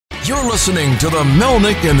You're listening to the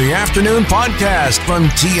Melnick in the Afternoon podcast from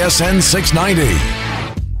TSN 690.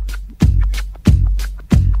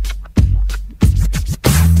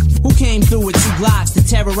 Who came through with 2 Glocks to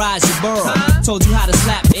terrorize your borough? Told you how to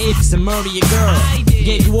slap apes and murder your girl.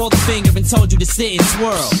 Gave you all the finger and told you to sit and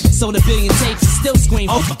twirl. Sold a billion tapes and still scream,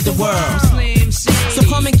 oh, fuck the world. So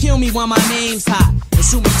come and kill me while my name's hot. And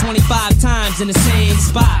shoot me 25 times in the same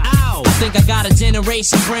spot. Ow. I think I got a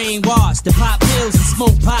generation brainwashed to pop pills and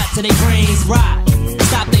smoke pot till they brains rot.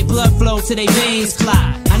 Stop they blood flow till they veins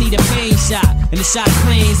clot. I need a pain shot and a shot of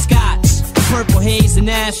plain scotch. Purple haze and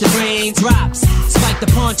after rain drops. Spike the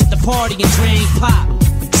punch at the party and drain pop.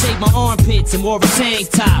 Shake my armpits and wore a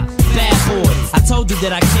tank top. Bad boy, I told you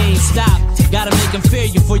that I can't stop. Gotta make them fear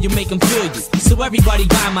you before you make them feel you. So everybody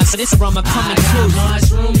buy my shit, this rum, I'm coming to kill you. I got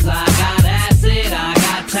mushrooms, I got acid, I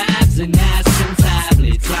got tabs and aspirin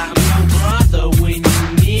tablets. I'm your brother when you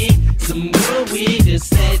need some good weed to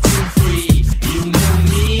set you free. You know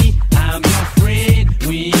me, I'm your friend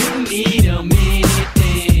when you need a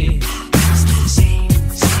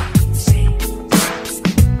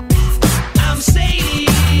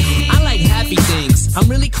anything. Things. I'm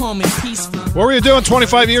really calm and peaceful. What were you doing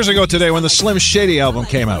 25 years ago today when the Slim Shady album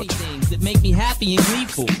came out?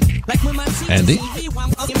 Andy?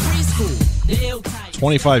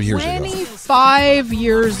 25 years ago. 25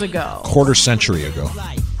 years ago. Quarter century ago.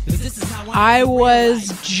 I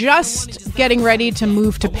was just getting ready to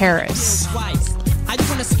move to Paris. Oh. Is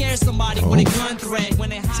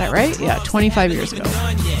that right? Yeah, 25 years ago.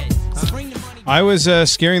 I was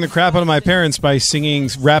scaring the crap out of my parents by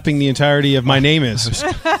rapping the entirety of My Name Is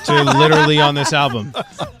to literally on this album.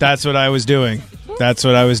 That's what I was doing.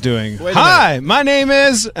 Hi, my name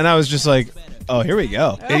is, and I was just like, oh, here we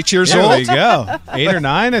go. 8 years old? Here we go. 8 or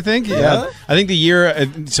 9, I think. Yeah. I think the year,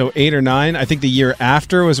 so 8 or 9, I think the year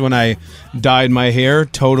after was when I dyed my hair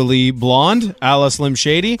totally blonde, a la Slim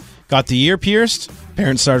Shady, got the ear pierced.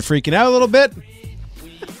 Parents started freaking out a little bit.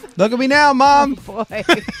 Look at me now, Mom. Oh, boy.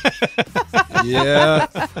 Yeah.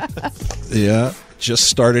 Just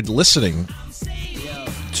started listening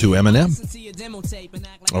to Eminem.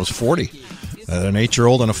 I was 40. An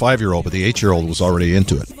 8-year-old and a 5-year-old, but the 8-year-old was already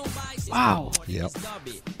into it. Wow. Yep.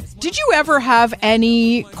 Did you ever have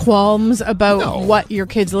any qualms about what your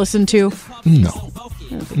kids listened to? No.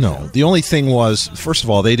 The only thing was, first of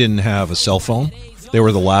all, they didn't have a cell phone. They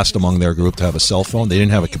were the last among their group to have a cell phone. They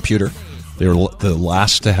didn't have a computer. They were the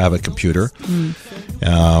last to have a computer.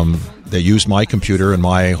 They used my computer in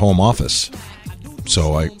my home office.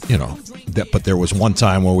 So but there was one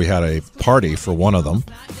time where we had a party for one of them,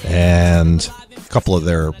 and a couple of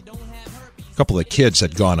the kids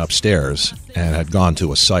had gone upstairs and had gone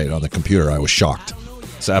to a site on the computer. I was shocked.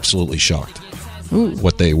 I was absolutely shocked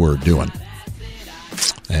what they were doing.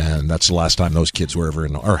 And that's the last time those kids were ever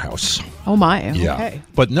in our house. Oh, my. Yeah. Okay.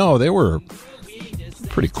 But no, they were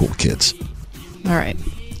pretty cool kids. All right.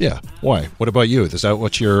 Yeah. Why? What about you? Is that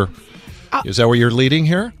what you're where you're leading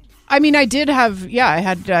here? I mean, I did have, I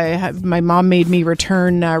had my mom made me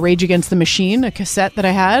return Rage Against the Machine, a cassette that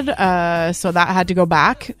I had. So that had to go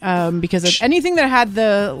back because of anything that had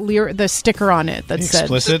the sticker on it that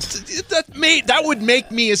explicit. said that would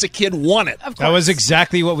make me as a kid want it. That was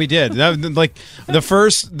exactly what we did. Like the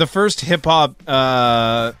first hip hop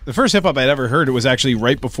I'd ever heard. It was actually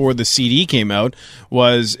right before the CD came out.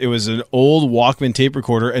 It was an old Walkman tape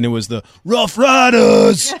recorder, and it was the Rough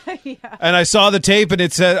Riders. Yeah. And I saw the tape, and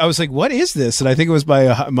it said, I was like, what is this? And I think it was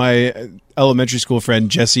by my elementary school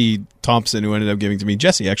friend Jesse Thompson, who ended up giving to me.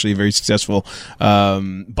 Jesse, actually a very successful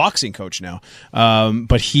boxing coach now,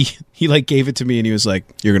 but he gave it to me, and he was like,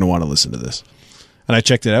 you're gonna want to listen to this. And I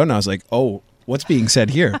checked it out, and I was like, oh, what's being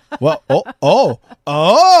said here? Well,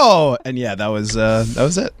 and yeah, that was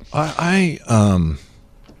it.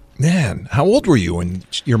 Man, how old were you when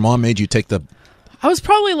your mom made you take the... I was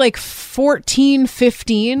probably like 14,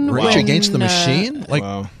 15. Rage Against the Machine?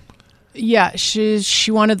 Wow. Yeah,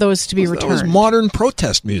 she wanted those to be returned. That was modern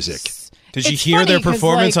protest music. Did you hear their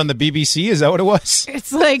performance on the BBC? Is that what it was?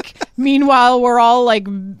 It's like, meanwhile, we're all like,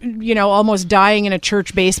 almost dying in a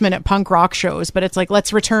church basement at punk rock shows. But it's like,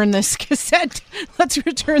 let's return this cassette. Let's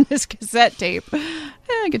return this cassette tape.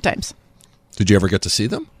 Good times. Did you ever get to see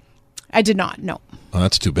them? I did not, no. Well,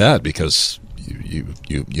 that's too bad, because you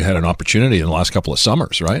had an opportunity in the last couple of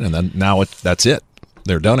summers, right? And then now that's it.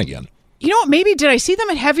 They're done again. You know what? Maybe did I see them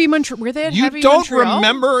at Heavy Montreal? Were they at Heavy Montreal? You don't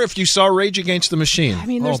remember if you saw Rage Against the Machine? I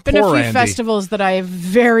mean, there's been a few festivals that I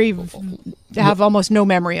have almost no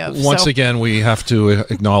memory of. Once again, we have to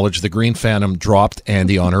acknowledge the Green Phantom dropped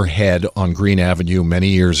Andy on her head on Green Avenue many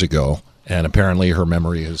years ago, And apparently her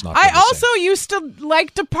memory is not. I also used to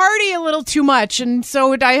like to party a little too much, and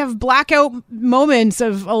so I have blackout moments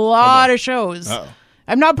of a lot of shows. Uh-oh.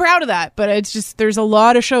 I'm not proud of that, but it's just there's a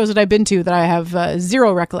lot of shows that I've been to that I have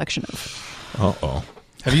zero recollection of. Uh-oh.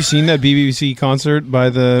 Have you seen that BBC concert by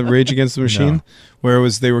the Rage Against the Machine? No. Where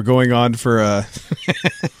they were going on for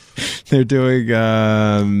they're doing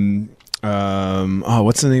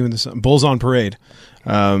what's the name of the song? Bulls on Parade.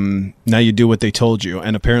 Now you do what they told you,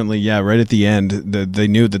 and apparently, right at the end, they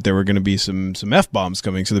knew that there were going to be some F-bombs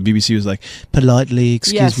coming. So the BBC was like, politely,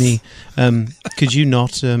 excuse me, could you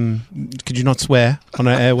not swear on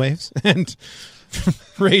our airwaves? And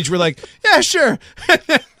Rage were like, yeah, sure.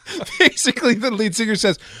 Basically, the lead singer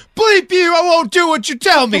says, bleep you, I won't do what you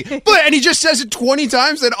tell me. And he just says it 20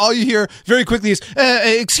 times, then all you hear very quickly is,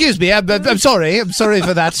 excuse me, I'm sorry. I'm sorry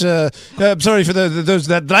for that. I'm sorry for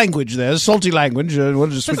that language there, salty language. I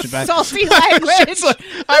wanted to switch it back. Salty language.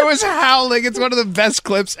 I was howling. It's one of the best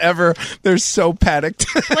clips ever. They're so panicked.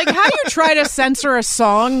 Like, how do you try to censor a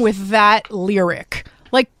song with that lyric?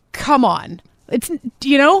 Like, come on. It's,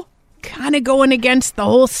 kind of going against the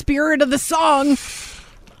whole spirit of the song.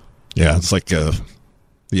 Yeah, it's like the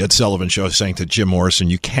Ed Sullivan Show saying to Jim Morrison,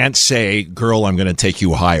 you can't say, girl, I'm going to take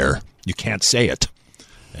you higher. You can't say it.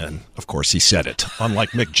 And, of course, he said it.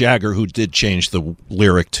 Unlike Mick Jagger, who did change the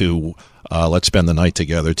lyric to let's spend the night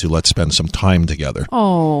together to let's spend some time together.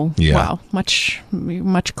 Oh, yeah. Wow. Much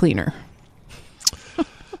cleaner.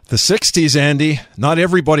 The 60s, Andy, not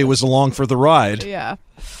everybody was along for the ride. Yeah.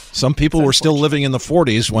 Some people were still living in the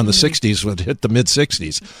 40s when the 60s would hit the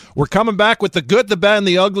mid-60s. We're coming back with the good, the bad, and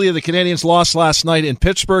the ugly of the Canadiens' loss last night in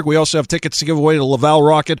Pittsburgh. We also have tickets to give away to Laval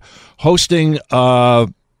Rocket hosting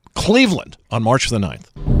Cleveland on March the 9th.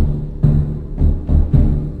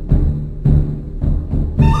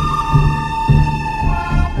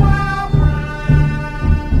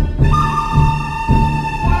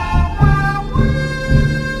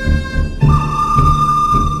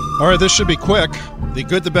 All right, this should be quick. The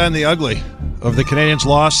good, the bad, and the ugly of the Canadiens'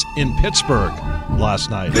 loss in Pittsburgh last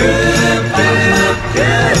night.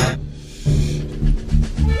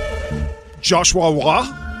 Joshua Roy.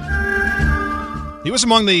 He was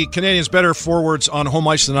among the Canadiens' better forwards on home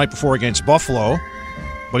ice the night before against Buffalo,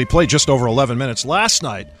 but he played just over 11 minutes. Last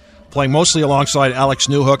night, playing mostly alongside Alex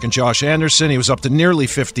Newhook and Josh Anderson, he was up to nearly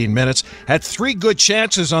 15 minutes, had 3 good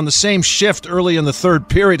chances on the same shift early in the third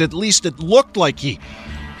period. At least it looked like he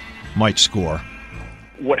might score.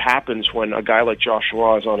 What happens when a guy like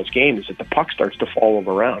Joshua is on his game is that the puck starts to follow him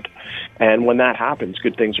around. And when that happens,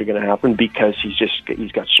 good things are going to happen because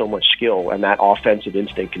he's got so much skill, and that offensive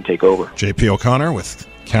instinct can take over. J.P. O'Connor with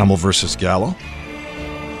Campbell versus Gallo.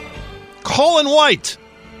 Colin White,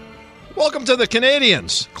 welcome to the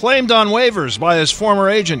Canadiens. Claimed on waivers by his former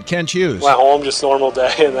agent, Kent Hughes. Went home, just normal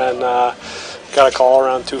day, and then got a call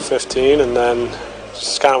around 2:15, and then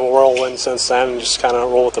just kind of a whirlwind since then, and just kind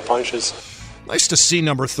of roll with the punches. Nice to see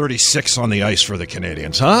number 36 on the ice for the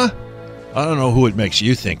Canadiens, huh? I don't know who it makes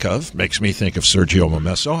you think of. Makes me think of Sergio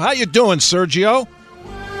Momesso. How you doing, Sergio?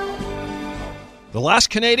 The last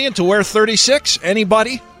Canadian to wear 36?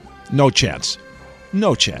 Anybody? No chance.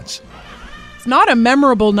 No chance. It's not a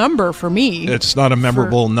memorable number for me. It's not a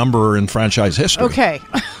memorable number in franchise history. Okay.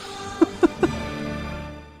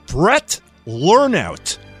 Brett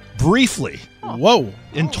Lernout, briefly. Whoa.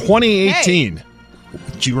 In 2018. Okay.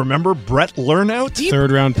 Do you remember Brett Lernout?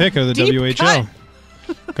 Third-round pick of the WHL. Cut.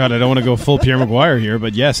 God, I don't want to go full Pierre Maguire here,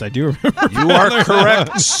 but yes, I do remember. You are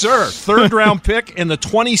correct, sir. Third-round pick in the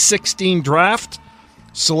 2016 draft,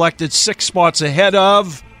 selected 6 spots ahead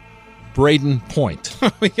of Braden Point.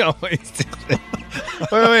 We always do that.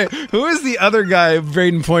 Wait. Who is the other guy,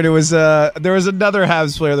 Braden Point? It was there was another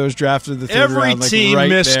Habs player that was drafted in the third round. Every team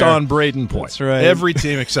missed there. on Braden Point. That's right. Every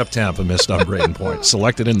team except Tampa missed on Braden Point.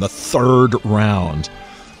 Selected in the 3rd round.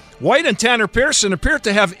 White and Tanner Pearson appeared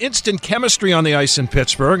to have instant chemistry on the ice in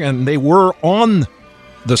Pittsburgh, and they were on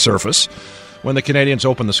the surface when the Canadiens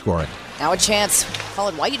opened the scoring. Now a chance.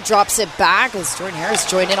 Colin White drops it back as Jordan Harris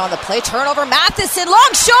joined in on the play. Turnover, Matheson, long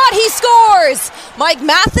shot, he scores! Mike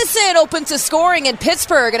Matheson open to scoring in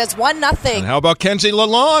Pittsburgh, and it's 1-0. And how about Kenzie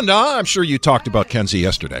Lalonde? Huh? I'm sure you talked about Kenzie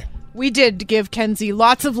yesterday. We did give Kenzie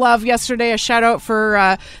lots of love yesterday. A shout out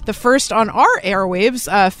for the first on our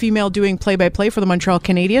airwaves, female doing play-by-play for the Montreal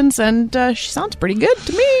Canadiens, and she sounds pretty good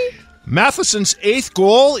to me. Matheson's 8th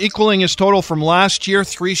goal, equaling his total from last year,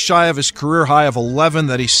 3 shy of his career high of 11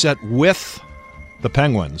 that he set with the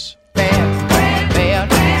Penguins.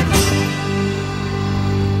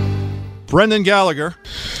 Brendan Gallagher.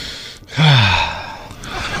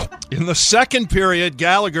 In the second period,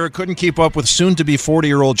 Gallagher couldn't keep up with soon-to-be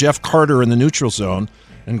 40-year-old Jeff Carter in the neutral zone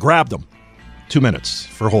and grabbed him. 2 minutes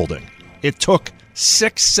for holding. It took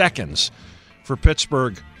 6 seconds for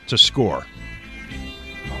Pittsburgh to score.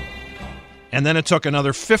 And then it took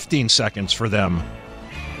another 15 seconds for them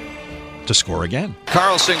to score again.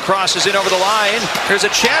 Carlson crosses in over the line. There's a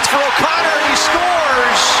chance for O'Connor, and he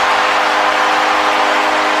scores!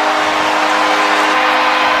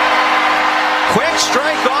 Quick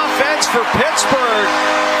strike offense for Pittsburgh.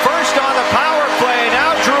 First on the power play.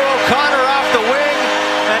 Now Drew O'Connor off the wing,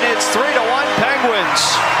 and it's 3-1 Penguins.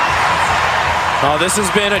 Oh, this has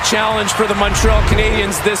been a challenge for the Montreal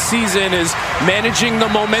Canadiens this season, is managing the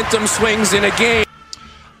momentum swings in a game.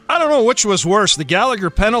 I don't know which was worse, the Gallagher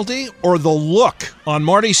penalty or the look on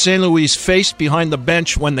Marty St. Louis' face behind the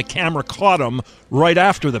bench when the camera caught him right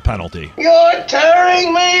after the penalty. You're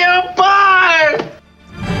tearing me apart!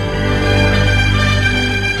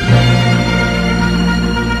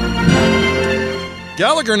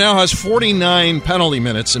 Gallagher now has 49 penalty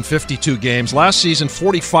minutes in 52 games. Last season,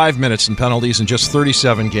 45 minutes in penalties in just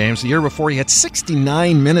 37 games. The year before, he had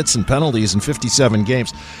 69 minutes in penalties in 57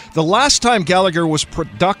 games. The last time Gallagher was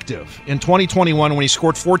productive in 2021 when he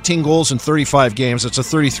scored 14 goals in 35 games, that's a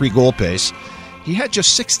 33-goal pace, he had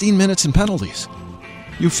just 16 minutes in penalties.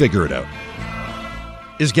 You figure it out.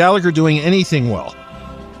 Is Gallagher doing anything well?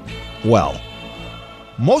 Well,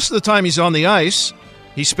 most of the time he's on the ice,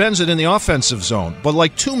 he spends it in the offensive zone. But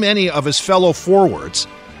like too many of his fellow forwards,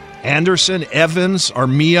 Anderson, Evans,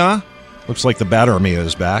 Armia, looks like the bad Armia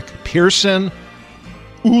is back, Pearson,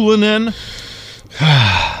 Ullinen,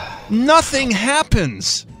 nothing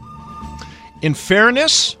happens. In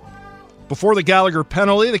fairness, before the Gallagher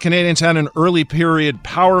penalty, the Canadiens had an early period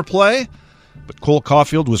power play, but Cole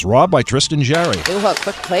Caulfield was robbed by Tristan Jarry. Newhook,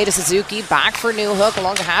 quick play to Suzuki, back for Newhook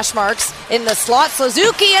along the hash marks in the slot.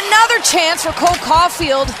 Suzuki, another chance for Cole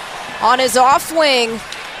Caulfield on his off wing.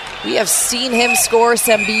 We have seen him score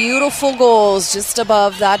some beautiful goals just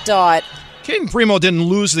above that dot. Caden Primo didn't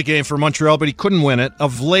lose the game for Montreal, but he couldn't win it.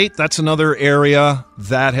 Of late, that's another area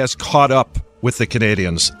that has caught up with the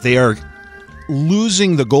Canadiens. They are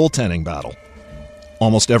losing the goaltending battle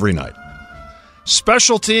almost every night.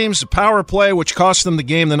 Special teams, power play, which cost them the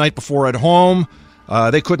game the night before at home.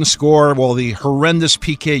 They couldn't score. Well, the horrendous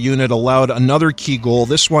PK unit allowed another key goal,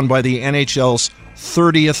 this one by the NHL's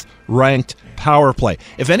 30th ranked power play.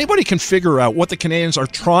 If anybody can figure out what the Canadiens are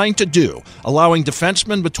trying to do, allowing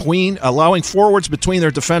forwards between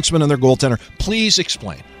their defenseman and their goaltender, please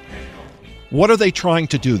explain. What are they trying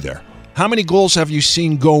to do there? How many goals have you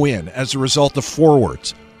seen go in as a result of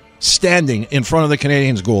forwards standing in front of the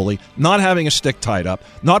Canadiens goalie, not having a stick tied up,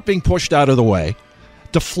 not being pushed out of the way,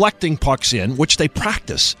 deflecting pucks in, which they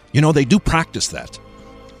practice. You know, they do practice that.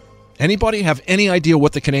 Anybody have any idea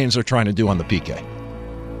what the Canadiens are trying to do on the PK?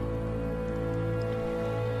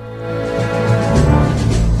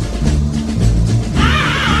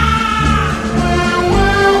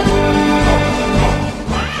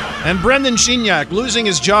 And Brendan Gignac losing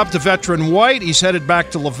his job to veteran White. He's headed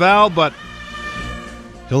back to Laval, but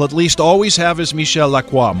he'll at least always have his Michel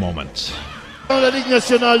Lacroix moment. La Ligue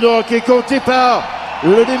nationale de hockey compté par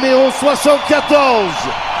le numéro 74.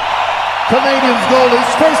 Canadiens goal,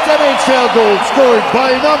 his first NHL goal scored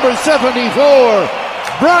by number 74,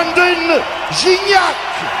 Brendan Gignac.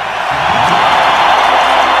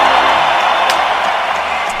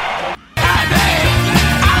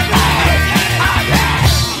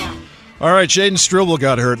 All right, Jayden Struble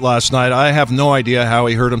got hurt last night. I have no idea how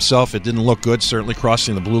he hurt himself. It didn't look good, certainly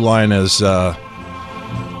crossing the blue line as... what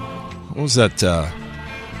was that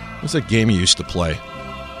game you used to play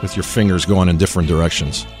with your fingers going in different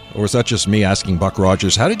directions? Or was that just me asking Buck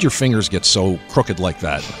Rogers, how did your fingers get so crooked like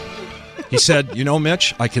that? He said, you know,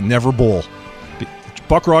 Mitch, I can never bowl.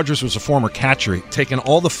 Buck Rogers was a former catcher. He'd taken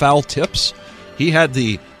all the foul tips. He had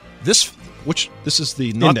this is the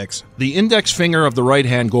index. The index finger of the right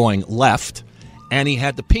hand going left, and he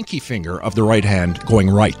had the pinky finger of the right hand going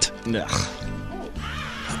right. No.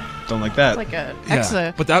 Don't like that. Like a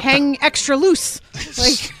hang extra loose.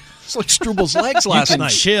 It's like Struble's legs last night.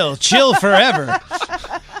 Chill forever.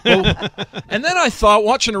 Well, and then I thought,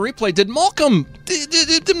 watching a replay, did Malcolm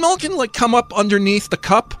like come up underneath the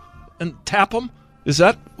cup and tap him? Is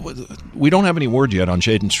that... We don't have any word yet on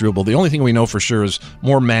Jayden Struble. The only thing we know for sure is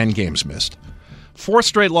more man games missed. 4th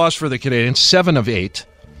straight loss for the Canadiens, 7 of 8.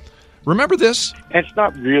 Remember this? It's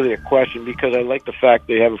not really a question because I like the fact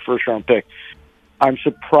they have a first-round pick. I'm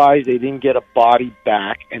surprised they didn't get a body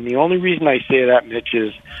back. And the only reason I say that, Mitch,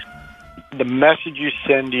 is the message you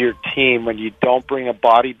send to your team when you don't bring a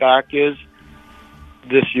body back is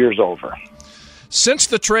this year's over. Since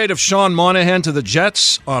the trade of Sean Monahan to the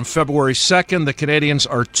Jets on February 2nd, the Canadiens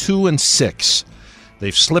are 2-6.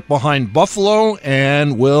 They've slipped behind Buffalo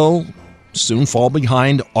and will soon fall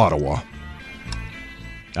behind Ottawa.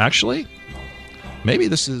 Actually, maybe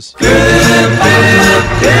this is...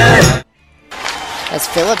 As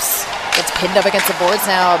Phillips gets pinned up against the boards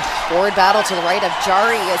now, a board battle to the right of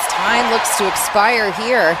Jari as time looks to expire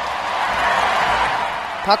here.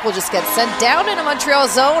 Puck will just get sent down into Montreal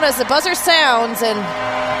zone as the buzzer sounds, and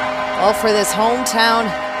well, for this hometown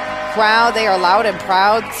crowd, they are loud and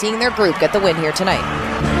proud, seeing their group get the win here tonight.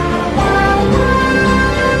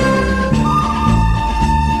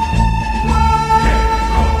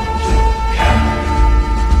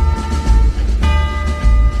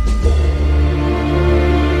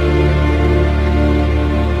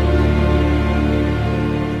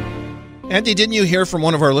 Andy, didn't you hear from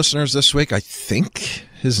one of our listeners this week? I think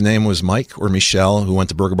his name was Mike or Michelle, who went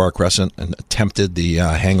to Burger Bar Crescent and attempted the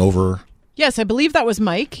hangover. Yes, I believe that was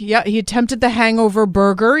Mike. Yeah, he attempted the hangover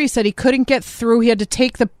burger. He said he couldn't get through. He had to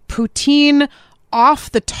take the poutine off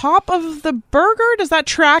the top of the burger. Does that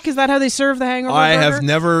track? Is that how they serve the hangover burger? I have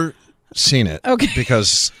never seen it. Okay.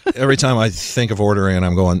 Because every time I think of ordering,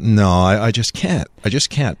 I'm going, no, I just can't. I just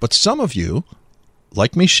can't. But some of you,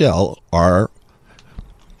 like Michelle, are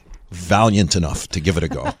valiant enough to give it a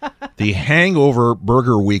go. The Hangover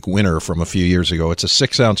Burger Week winner from a few years ago. It's a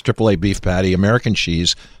 6-ounce AAA beef patty, American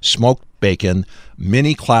cheese, smoked bacon,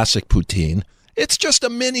 mini classic poutine. It's just a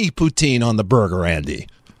mini poutine on the burger, Andy.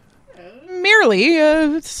 Merely,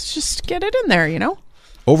 let's just get it in there, you know?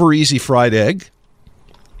 Over easy fried egg.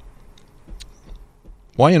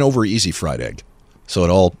 Why an over easy fried egg? So it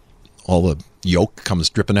all the yolk comes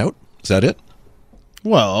dripping out? Is that it?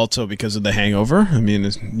 Well, also because of the hangover. I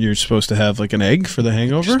mean, you're supposed to have like an egg for the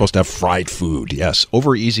hangover. You're supposed to have fried food, yes.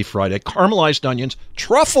 Over easy fried egg, caramelized onions,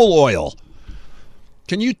 truffle oil.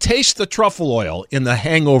 Can you taste the truffle oil in the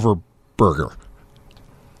hangover burger?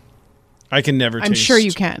 I can never taste... I'm sure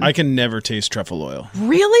you can. I can never taste truffle oil.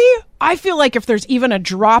 Really? I feel like if there's even a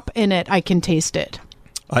drop in it, I can taste it.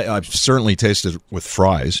 I've certainly tasted it with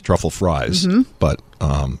fries, truffle fries, but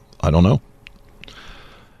I don't know.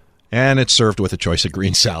 And it's served with a choice of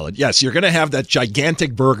green salad. Yes, you're going to have that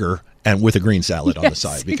gigantic burger and with a green salad on the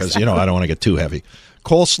side because, I don't want to get too heavy.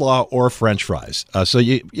 Coleslaw or French fries.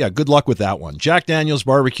 Good luck with that one. Jack Daniel's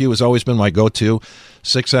Barbecue has always been my go-to.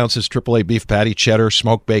 6 ounces AAA beef patty, cheddar,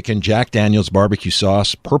 smoked bacon, Jack Daniel's barbecue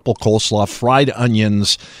sauce, purple coleslaw, fried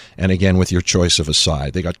onions, and again with your choice of a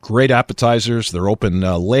side. They got great appetizers. They're open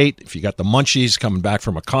late. If you got the munchies coming back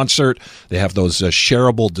from a concert, they have those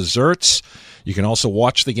shareable desserts. You can also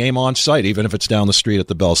watch the game on site, even if it's down the street at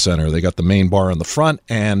the Bell Center. They got the main bar in the front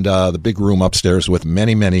and the big room upstairs with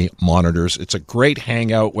many, many monitors. It's a great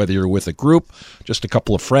hangout, whether you're with a group, just a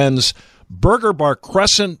couple of friends. Burger Bar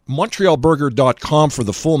Crescent, MontrealBurger.com for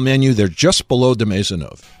the full menu. They're just below de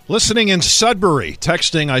Maisonneuve. Listening in Sudbury,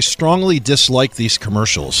 texting, I strongly dislike these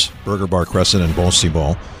commercials, Burger Bar Crescent and Bon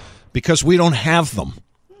Cibon, because we don't have them.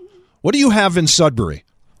 What do you have in Sudbury?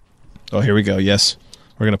 Oh, here we go. Yes.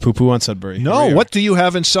 We're going to poo-poo on Sudbury. No, what do you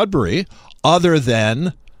have in Sudbury other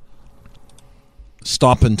than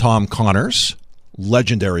Stompin' Tom Connor's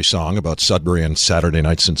legendary song about Sudbury and Saturday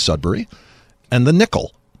nights in Sudbury, and the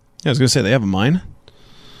Nickel? Yeah, I was going to say, they have a mine.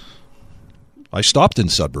 I stopped in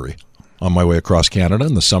Sudbury on my way across Canada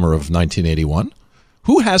in the summer of 1981.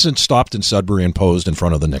 Who hasn't stopped in Sudbury and posed in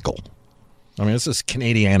front of the Nickel? I mean, it's as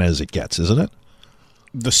Canadiana as it gets, isn't it?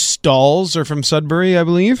 The Stalls are from Sudbury, I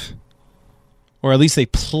believe. Or at least they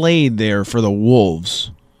played there for the Wolves.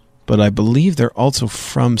 But I believe they're also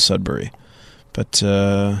from Sudbury. But,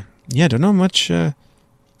 don't know much.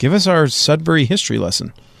 Give us our Sudbury history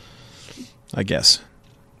lesson, I guess.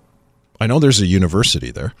 I know there's a university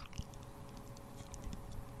there.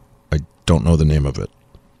 I don't know the name of it.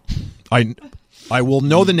 I will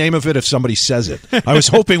know the name of it if somebody says it. I was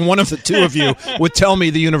hoping one of the two of you would tell me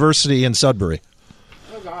the university in Sudbury.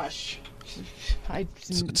 Oh, gosh.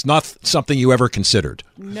 It's not something you ever considered.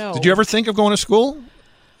 No. Did you ever think of going to school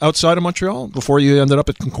outside of Montreal before you ended up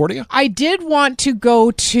at Concordia? I did want to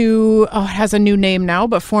go to, it has a new name now,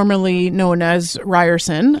 but formerly known as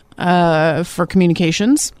Ryerson for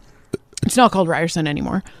communications. It's not called Ryerson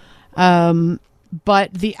anymore.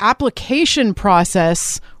 But the application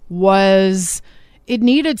process it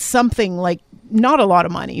needed something like, not a lot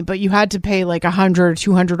of money, but you had to pay like $100 or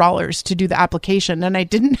 $200 to do the application, and I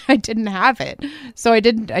didn't have it, so I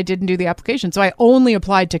didn't do the application. So I only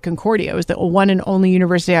applied to Concordia. It was the one and only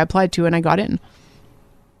university I applied to, and I got in.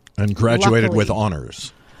 And graduated with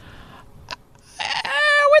honors.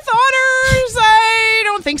 With honors, I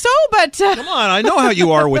don't think so, but come on, I know how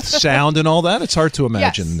you are with sound and all that. It's hard to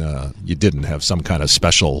imagine you didn't have some kind of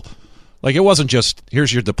special, like it wasn't just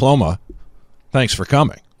here's your diploma. Thanks for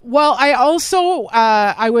coming. Well, I also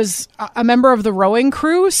I was a member of the rowing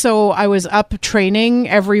crew, so I was up training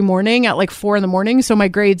every morning at like 4 a.m. So my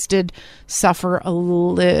grades did suffer a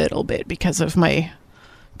little bit because of my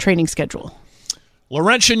training schedule.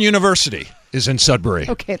 Laurentian University is in Sudbury.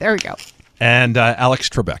 Okay, there we go. And Alex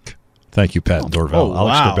Trebek. Thank you, Pat Dorval. Oh, wow.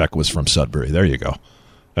 Alex Trebek was from Sudbury. There you go.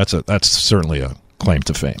 That's certainly a claim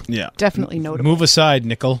to fame. Yeah. Definitely notable. Move aside,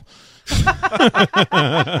 Nickel.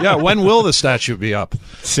 Yeah, when will the statue be up?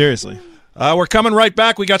 Seriously. We're coming right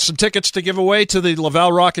back. We got some tickets to give away to the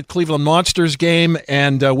Laval Rocket Cleveland Monsters game,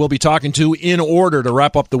 and we'll be talking to, in order to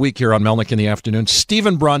wrap up the week here on Melnick in the Afternoon,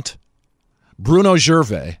 Stephen Brunt, Bruno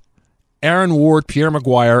Gervais, Aaron Ward, Pierre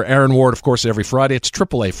Maguire. Aaron Ward, of course, every Friday. It's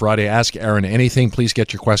AAA Friday. Ask Aaron anything. Please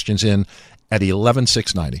get your questions in at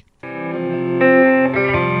 11,690.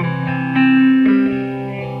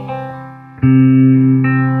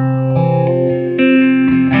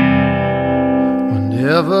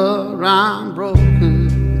 Whenever I'm broken,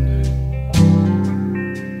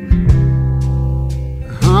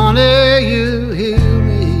 honey, you heal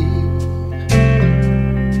me.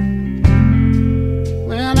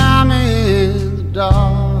 When I'm in the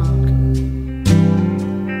dark,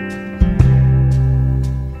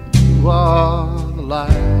 you are the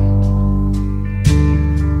light.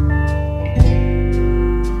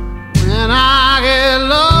 When I get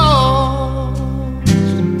lost,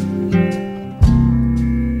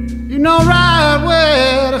 you know right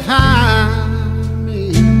where to find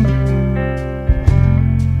me.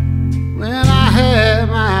 When I have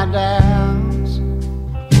my doubts,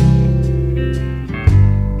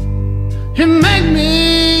 you make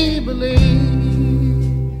me believe.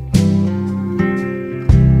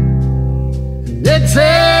 And it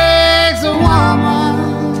takes a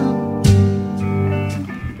woman,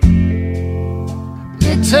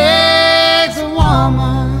 it takes a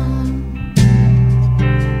woman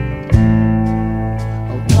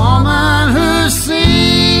who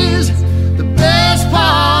sees the best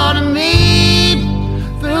part of me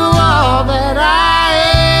through all that I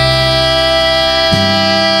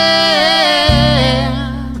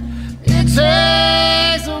am. It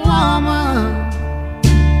takes a woman.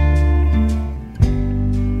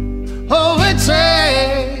 Oh, it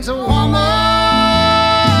takes a woman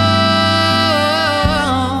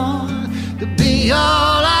to be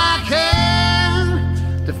all I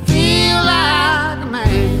can, to feel like a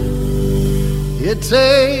man. It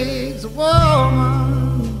takes a woman.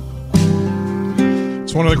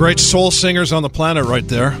 It's one of the great soul singers on the planet right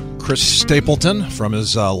there, Chris Stapleton, from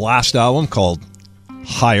his last album called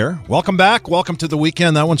Higher. Welcome back. Welcome to the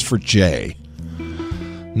weekend. That one's for Jay,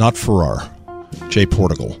 not Farrar. Jay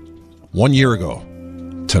Portugal. 1 year ago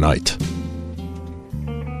tonight.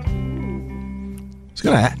 I was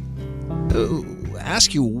going to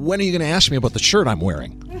ask you, when are you going to ask me about the shirt I'm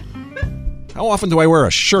wearing? How often do I wear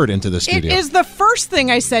a shirt into the studio? It is the first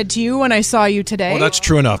thing I said to you when I saw you today. Well, that's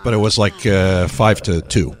true enough, but it was like 5 to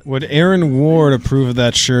 2. Would Aaron Ward approve of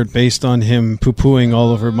that shirt based on him poo-pooing all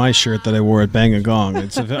over my shirt that I wore at Bang a Gong?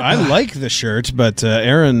 I like the shirt, but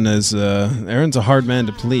Aaron's a hard man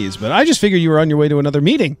to please. But I just figured you were on your way to another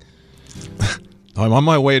meeting. I'm on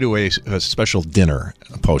my way to a special dinner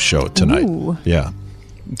post-show tonight. Ooh. Yeah.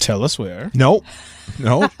 Tell us where. No.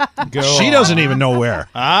 Go she on. doesn't even know where.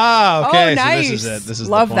 Ah, okay. Oh, nice. So this is it. This is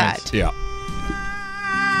Love the point. that. Yeah.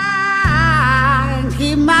 I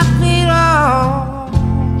keep my feet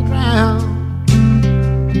on the ground.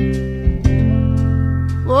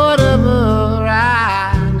 Whatever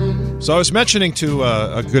I need. So I was mentioning to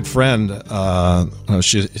a good friend,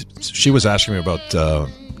 she was asking me about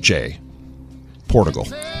Jay Portugal,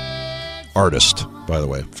 artist, by the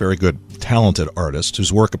way, very good, talented artist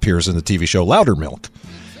whose work appears in the TV show Loudermilk.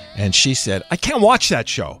 And she said, I can't watch that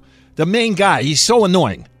show. The main guy, he's so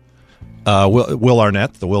annoying. Will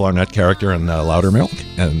Arnett, the Will Arnett character in Loudermilk.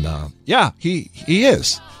 And yeah, he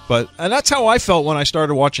is. And that's how I felt when I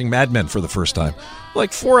started watching Mad Men for the first time.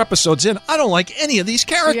 Like 4 episodes in, I don't like any of these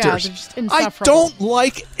characters. Yeah, they're just I insufferable. don't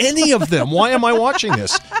like any of them. Why am I watching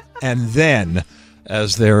this? And then,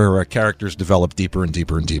 as their characters develop deeper and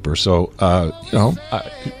deeper and deeper. So,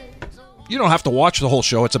 you don't have to watch the whole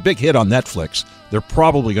show. It's a big hit on Netflix. They're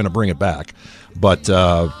probably going to bring it back. But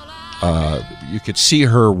you could see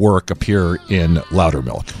her work appear in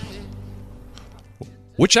Loudermilk.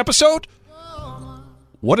 Which episode?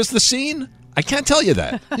 What is the scene? I can't tell you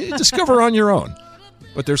that. You discover on your own.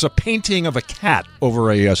 But there's a painting of a cat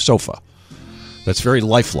over a sofa that's very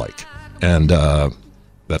lifelike. And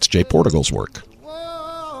that's Jay Portugal's work.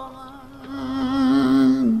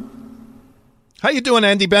 How you doing,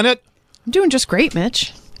 Andy Bennett? I'm doing just great,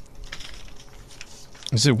 Mitch.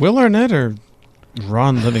 Is it Will Arnett or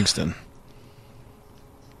Ron Livingston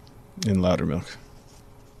in Loudermilk.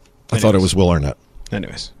 I thought it was Will Arnett.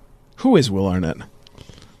 Anyways, who is Will Arnett?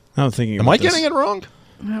 I'm thinking. Am I getting it wrong?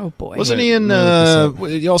 Oh boy! Wasn't he in?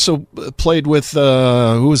 He also played with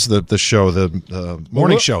who was the show? The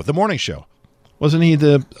morning show. The morning show. Wasn't he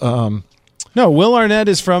the? No, Will Arnett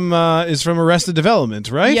is from Arrested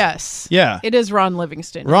Development, right? Yes. Yeah. It is Ron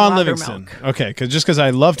Livingston. Ron Livingston. Okay, just because I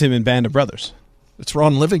loved him in Band of Brothers. It's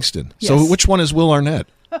Ron Livingston. Yes. So which one is Will Arnett?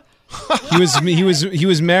 He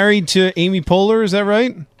was married to Amy Poehler. Is that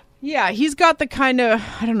right? Yeah, he's got the kind of,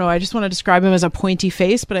 I don't know, I just want to describe him as a pointy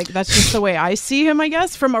face, but that's just the way I see him, I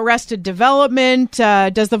guess. From Arrested Development,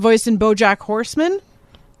 does the voice in BoJack Horseman.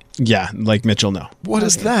 Yeah, like Mitchell, no. What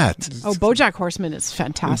is that? Oh, BoJack Horseman is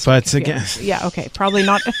fantastic. But again, yeah, okay, probably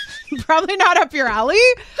not up your alley.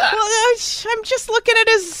 Well, I'm just looking at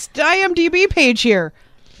his IMDb page here.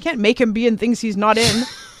 Can't make him be in things he's not in.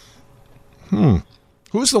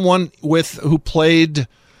 Who's the one who played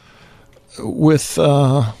with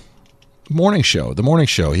Morning Show? The Morning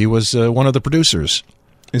Show. He was one of the producers.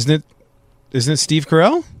 Isn't it Steve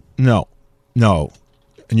Carell? No.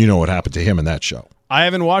 And you know what happened to him in that show. I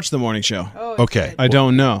haven't watched The Morning Show. Oh, okay. I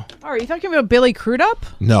don't know. Oh, are you talking about Billy Crudup?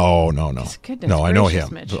 No. Goodness No, I know gracious,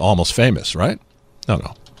 him. Mitch. Almost famous, right?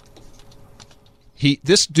 No.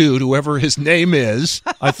 This dude, whoever his name is,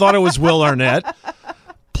 I thought it was Will Arnett,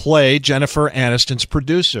 played Jennifer Aniston's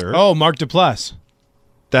producer. Oh, Mark Duplass.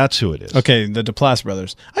 That's who it is. Okay, the Duplass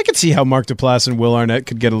brothers. I could see how Mark Duplass and Will Arnett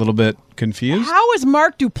could get a little bit confused. How is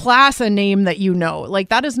Mark Duplass a name that you know? Like,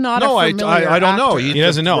 that is not a familiar I don't know. actor. He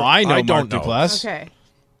doesn't know. I know I Mark don't know. Duplass. Okay.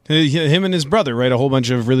 Him and his brother write a whole bunch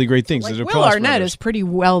of really great things. Like, The Will Duplass Arnett brothers. is pretty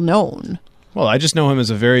well known. Well, I just know him as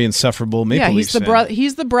a very insufferable Maple Leafs fan.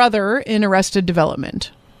 He's the brother in Arrested Development.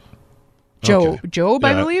 Job,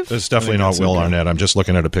 I believe. It's definitely not Will Arnett. I'm just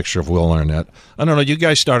looking at a picture of Will Arnett. I don't know. You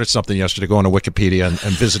guys started something yesterday, going to Wikipedia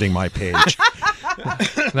and visiting my page.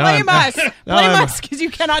 Blame us, because you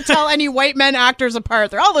cannot tell any white men actors apart.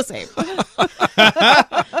 They're all the same.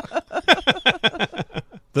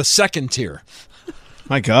 The second tier.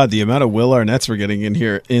 My God, the amount of Will Arnett's we're getting in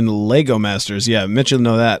here in Lego Masters. Yeah, Mitch will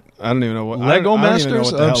know that. I don't even know what Lego I don't even know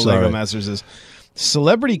Masters? what the I'm hell sorry. Lego Masters is.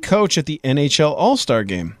 Celebrity coach at the NHL All-Star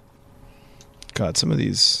Game. God, some of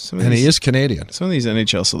these, And he is Canadian. Some of these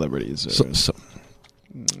NHL celebrities. Are,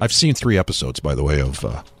 I've seen 3 episodes, by the way, of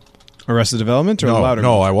Arrested Development or Loudermilk?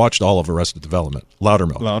 No, I watched all of Arrested Development.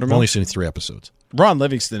 Loudermilk. I've only seen 3 episodes. Ron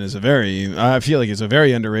Livingston is I feel like he's a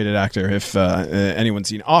very underrated actor. If anyone's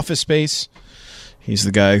seen Office Space, he's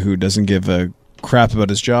the guy who doesn't give a crap about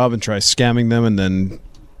his job and tries scamming them and then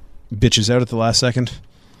bitches out at the last second.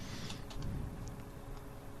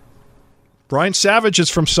 Brian Savage is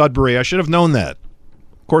from Sudbury. I should have known that.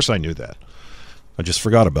 Of course I knew that. I just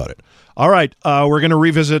forgot about it. All right, we're going to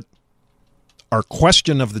revisit our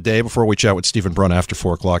question of the day before we chat with Stephen Brun after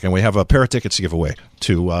 4 o'clock, and we have a pair of tickets to give away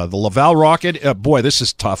to the Laval Rocket. Boy, this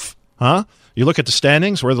is tough, huh? You look at the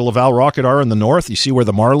standings, where the Laval Rocket are in the north. You see where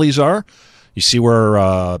the Marlies are. You see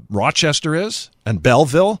where Rochester is and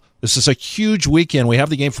Belleville. This is a huge weekend. We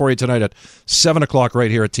have the game for you tonight at 7 o'clock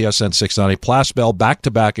right here at TSN 690. Place Bell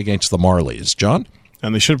back-to-back against the Marlies. John?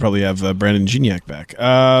 And they should probably have Brandon Gignac back.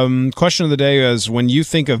 Question of the day is, when you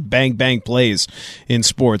think of bang-bang plays in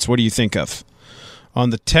sports, what do you think of?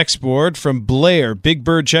 On the text board from Blair, Big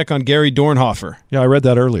Bird check on Gary Dornhofer. Yeah, I read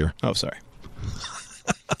that earlier. Oh, sorry.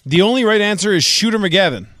 The only right answer is Shooter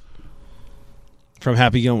McGavin from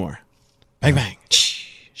Happy Gilmore. Bang, bang.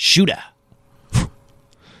 Shooter.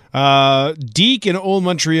 Deke in Old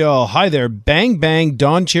Montreal. Hi there. Bang, bang.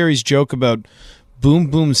 Don Cherry's joke about Boom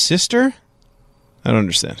Boom's sister? I don't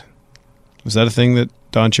understand. Was that a thing that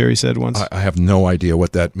Don Cherry said once? I have no idea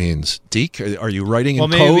what that means. Deke, are you writing in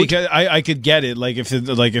maybe code? Because I could get it. Like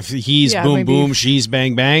if he's boom maybe. boom, she's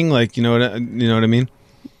bang bang. Like you know what I mean?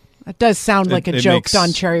 That does sound like a joke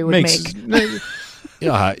Don Cherry would make.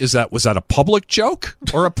 Yeah, was that a public joke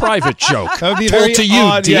or a private joke? That would be Told very to you,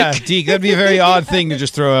 odd. Deke. Yeah, Deke. That'd be a very odd thing to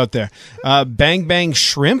just throw out there. Bang bang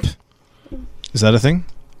shrimp. Is that a thing?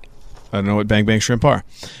 I don't know what bang bang shrimp are.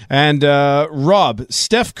 And Rob,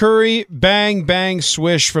 Steph Curry, bang bang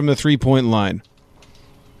swish from the 3-point line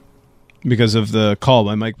because of the call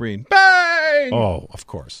by Mike Breen. Bang! Oh, of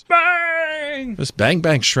course. Bang! This Bang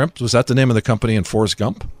Bang Shrimp, was that the name of the company in Forrest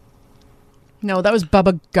Gump? No, that was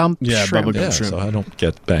Bubba Gump Yeah, Shrimp. Bubba Gump Yeah, Shrimp. so I don't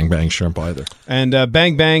get Bang Bang Shrimp either. And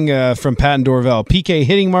bang bang from Patton Dorval. PK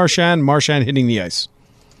hitting Marchand, Marchand hitting the ice.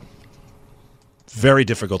 Very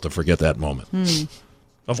difficult to forget that moment.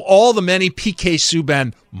 Of all the many PK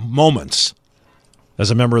Subban moments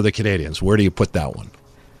as a member of the Canadiens, where do you put that one?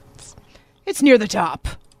 It's near the top.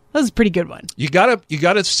 That was a pretty good one. You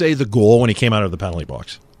gotta say the goal when he came out of the penalty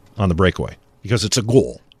box on the breakaway, because it's a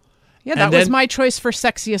goal. Yeah, that was my choice for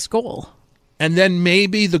sexiest goal. And then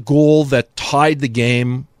maybe the goal that tied the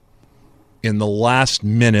game in the last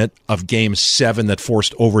minute of Game 7 that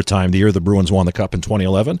forced overtime the year the Bruins won the Cup in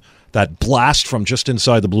 2011. That blast from just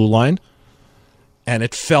inside the blue line. And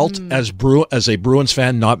it felt, as a Bruins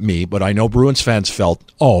fan, not me, but I know Bruins fans felt,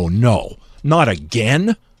 oh no, not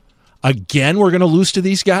again? Again we're going to lose to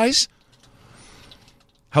these guys?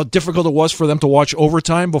 How difficult it was for them to watch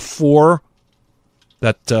overtime before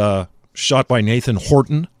that shot by Nathan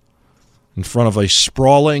Horton in front of a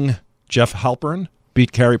sprawling Jeff Halpern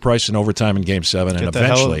beat Carey Price in overtime in Game 7, and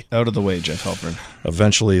eventually out of the way, Jeff Halpern.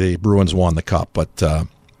 Eventually, the Bruins won the Cup, but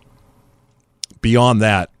beyond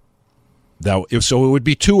that, so it would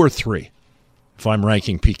be 2 or 3 if I'm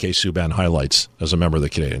ranking PK Subban highlights as a member of the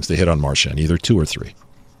Canadiens. They hit on Marchand, either 2 or 3,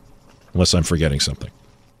 unless I'm forgetting something.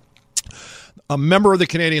 A member of the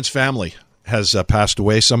Canadiens family has passed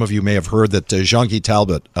away. Some of you may have heard that Jean-Guy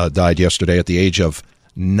Talbot died yesterday at the age of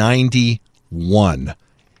 91.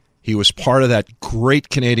 He was part of that great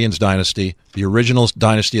Canadiens dynasty, the original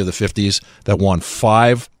dynasty of the 50s that won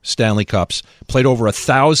 5 Stanley Cups, played over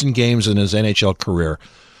 1,000 games in his NHL career.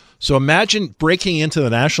 So imagine breaking into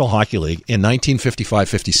the National Hockey League in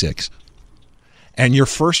 1955-56, and your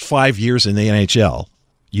first 5 years in the NHL,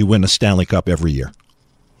 you win a Stanley Cup every year.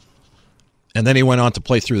 And then he went on to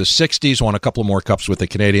play through the 60s, won a couple of more cups with the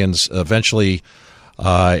Canadiens, eventually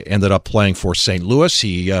ended up playing for St. Louis.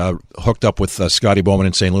 He hooked up with Scotty Bowman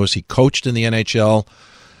in St. Louis. He coached in the NHL.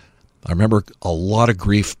 I remember a lot of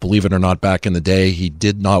grief, believe it or not, back in the day. He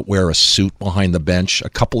did not wear a suit behind the bench. A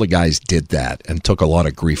couple of guys did that and took a lot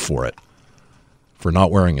of grief for it, for not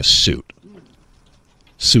wearing a suit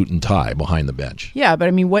and tie behind the bench. Yeah, but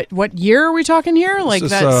I mean, what year are we talking here? Like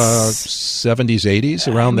that's 70s,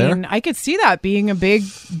 80s, around there. I could see that being a big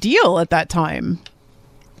deal at that time.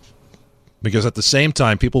 Because at the same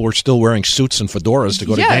time, people were still wearing suits and fedoras to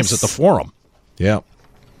go to games at the Forum. Yeah.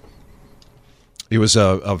 He was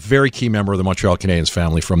a very key member of the Montreal Canadiens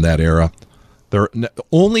family from that era.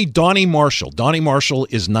 Only Donnie Marshall. Donnie Marshall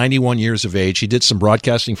is 91 years of age. He did some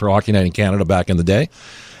broadcasting for Hockey Night in Canada back in the day.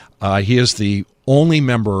 He is the only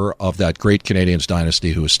member of that great Canadiens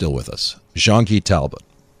dynasty who is still with us. Jean-Guy Talbot.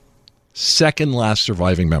 Second last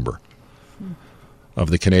surviving member of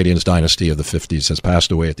the Canadiens dynasty of the 50s, has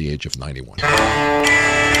passed away at the age of 91.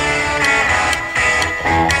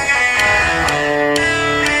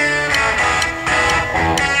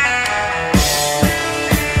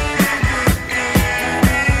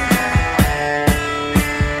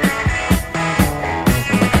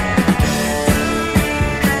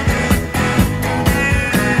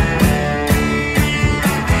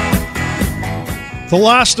 The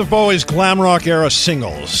last of Bowie's glam rock era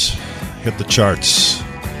singles hit the charts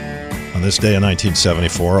on this day in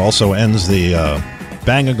 1974. Also ends the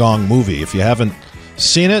Bang-A-Gong movie. If you haven't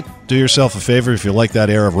seen it, do yourself a favor. If you like that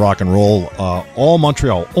era of rock and roll,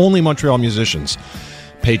 only Montreal musicians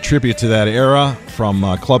paid tribute to that era from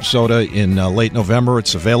Club Soda in late November.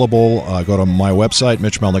 It's available. Go to my website,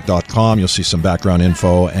 mitchmelnick.com. You'll see some background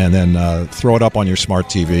info, and then throw it up on your smart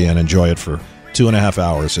TV and enjoy it for 2.5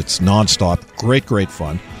 hours. It's nonstop. Great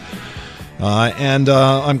fun. And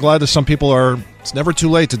I'm glad that some people it's never too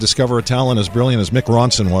late to discover a talent as brilliant as Mick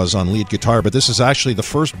Ronson was on lead guitar, but this is actually the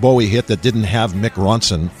first Bowie hit that didn't have Mick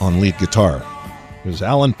Ronson on lead guitar. It was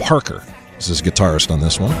Alan Parker as his guitarist on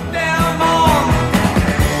this one.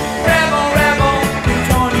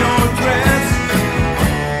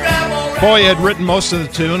 Bowie had written most of the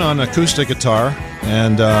tune on acoustic guitar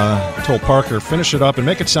and told Parker, finish it up and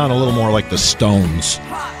make it sound a little more like the Stones.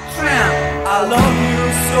 I love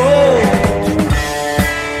you so.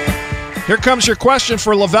 Here comes your question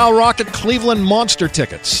for Laval Rocket Cleveland Monster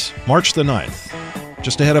tickets, March the 9th.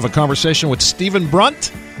 Just ahead of a conversation with Stephen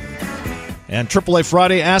Brunt. And AAA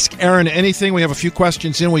Friday, Ask Aaron Anything. We have a few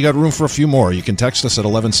questions in. We got room for a few more. You can text us at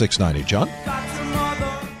 11690. John?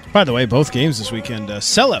 By the way, both games this weekend,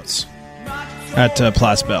 sellouts at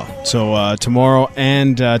Place Bell. So tomorrow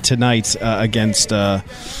and tonight against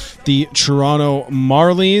the Toronto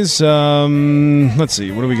Marlies. Let's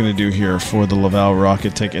see. What are we going to do here for the Laval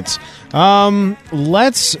Rocket tickets?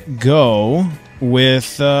 Let's go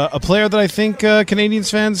with a player that I think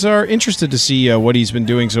Canadiens fans are interested to see what he's been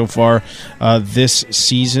doing so far this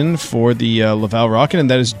season for the Laval Rocket, and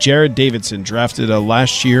that is Jared Davidson, drafted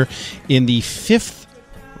last year in the 5th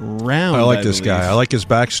round. I like this guy. I like his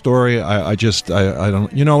backstory. I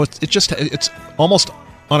don't. You know, it's almost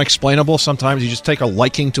unexplainable sometimes. You just take a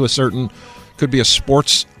liking to a certain, could be a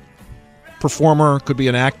sports performer, could be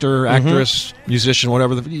an actor, actress, musician,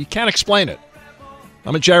 whatever. You can't explain it.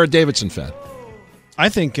 I'm a Jared Davidson fan. I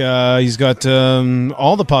think he's got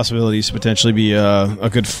all the possibilities to potentially be a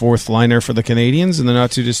good fourth liner for the Canadiens in the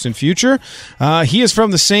not-too-distant future. He is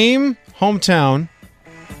from the same hometown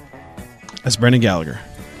as Brendan Gallagher.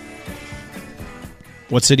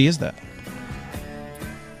 What city is that?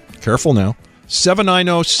 Careful now.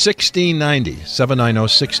 790-1690.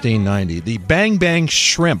 790-1690. The Bang Bang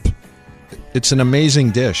Shrimp. It's an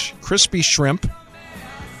amazing dish. Crispy shrimp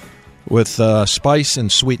with spice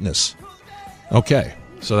and sweetness. Okay,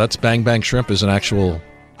 so that's Bang Bang Shrimp is an actual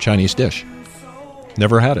Chinese dish.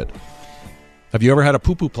 Never had it. Have you ever had a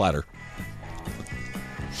poo-poo platter?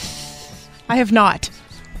 I have not.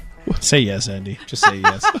 Say yes, Andy. Just say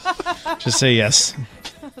yes. Just say yes.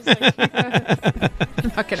 I'm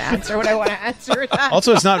not going to answer what I want to answer.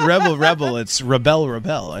 Also, it's not rebel, it's rebel. Yeah,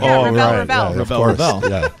 oh, rebel. Yeah, rebel.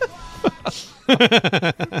 Yeah.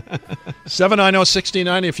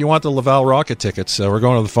 790-1690 if you want the Laval Rocket tickets. We're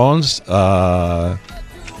going to the phones.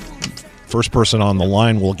 First person on the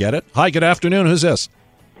line will get it. Hi, good afternoon. Who's this?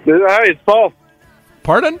 Hi, it's Paul.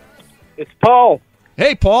 Pardon? It's Paul.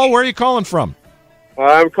 Hey, Paul, where are you calling from?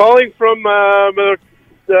 I'm calling from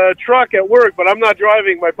the truck at work, but I'm not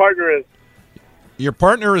driving. My partner is. Your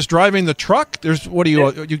partner is driving the truck? What are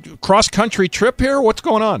you cross-country trip here? What's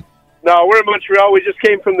going on? No, we're in Montreal. We just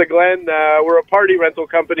came from the Glen. We're a party rental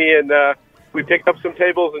company, and we picked up some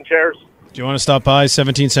tables and chairs. Do you want to stop by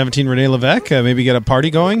 1717 René Levesque? Maybe get a party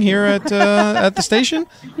going here at the station?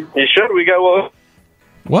 You should. We got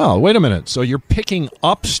Wow, wait a minute. So you're picking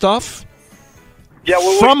up stuff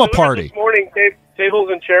from a party? This morning, tables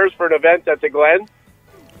and chairs for an event at the Glen,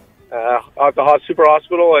 at the Super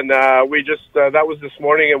Hospital, and we just that was this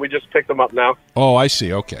morning, and we just picked them up now. Oh, I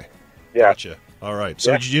see. Okay. Yeah. Gotcha. All right.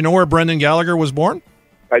 So do you know where Brendan Gallagher was born?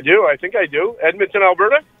 I do. I think I do. Edmonton,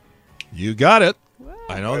 Alberta. You got it.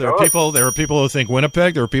 I know there are people who think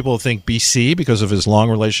Winnipeg. There are people who think BC because of his long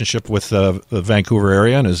relationship with the Vancouver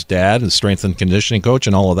area and his dad, his strength and conditioning coach,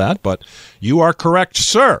 and all of that. But you are correct,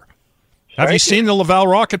 sir. Have you seen the Laval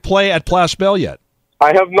Rocket play at Place Belle yet? I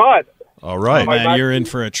have not. All right, man, you're in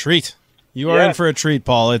for a treat. You are in for a treat,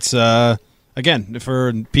 Paul. It's again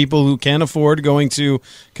for people who can't afford going to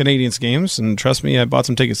Canadiens games, and trust me, I bought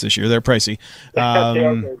some tickets this year. They're pricey.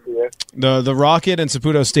 The Rocket and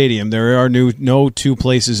Saputo Stadium, there are no two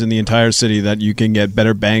places in the entire city that you can get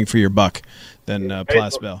better bang for your buck than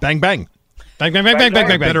Place Belle. Bang, bang. Bang, bang, bang, bang, bang,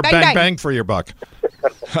 bang. Better bang, bang for your buck.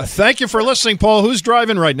 Thank you for listening, Paul. Who's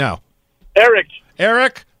driving right now?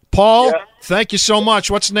 Eric. Paul, thank you so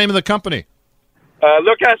much. What's the name of the company?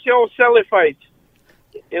 Location Celifite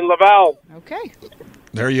in Laval. Okay.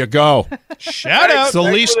 There you go. Shout out.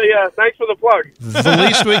 Thanks for the plug. The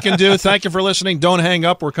least we can do. Thank you for listening. Don't hang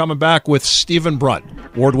up. We're coming back with Stephen Brunt,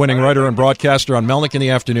 award-winning writer and broadcaster on Melnick in the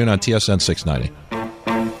Afternoon on TSN 690.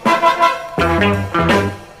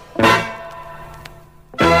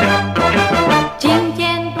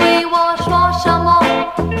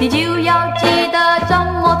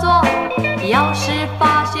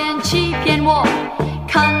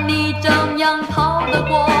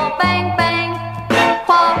 Bang bang，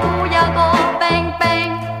 话不要多 bang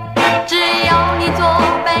bang， 只要你做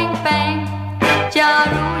bang bang， 假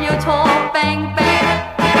如有错 bang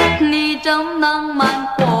bang， 你正能满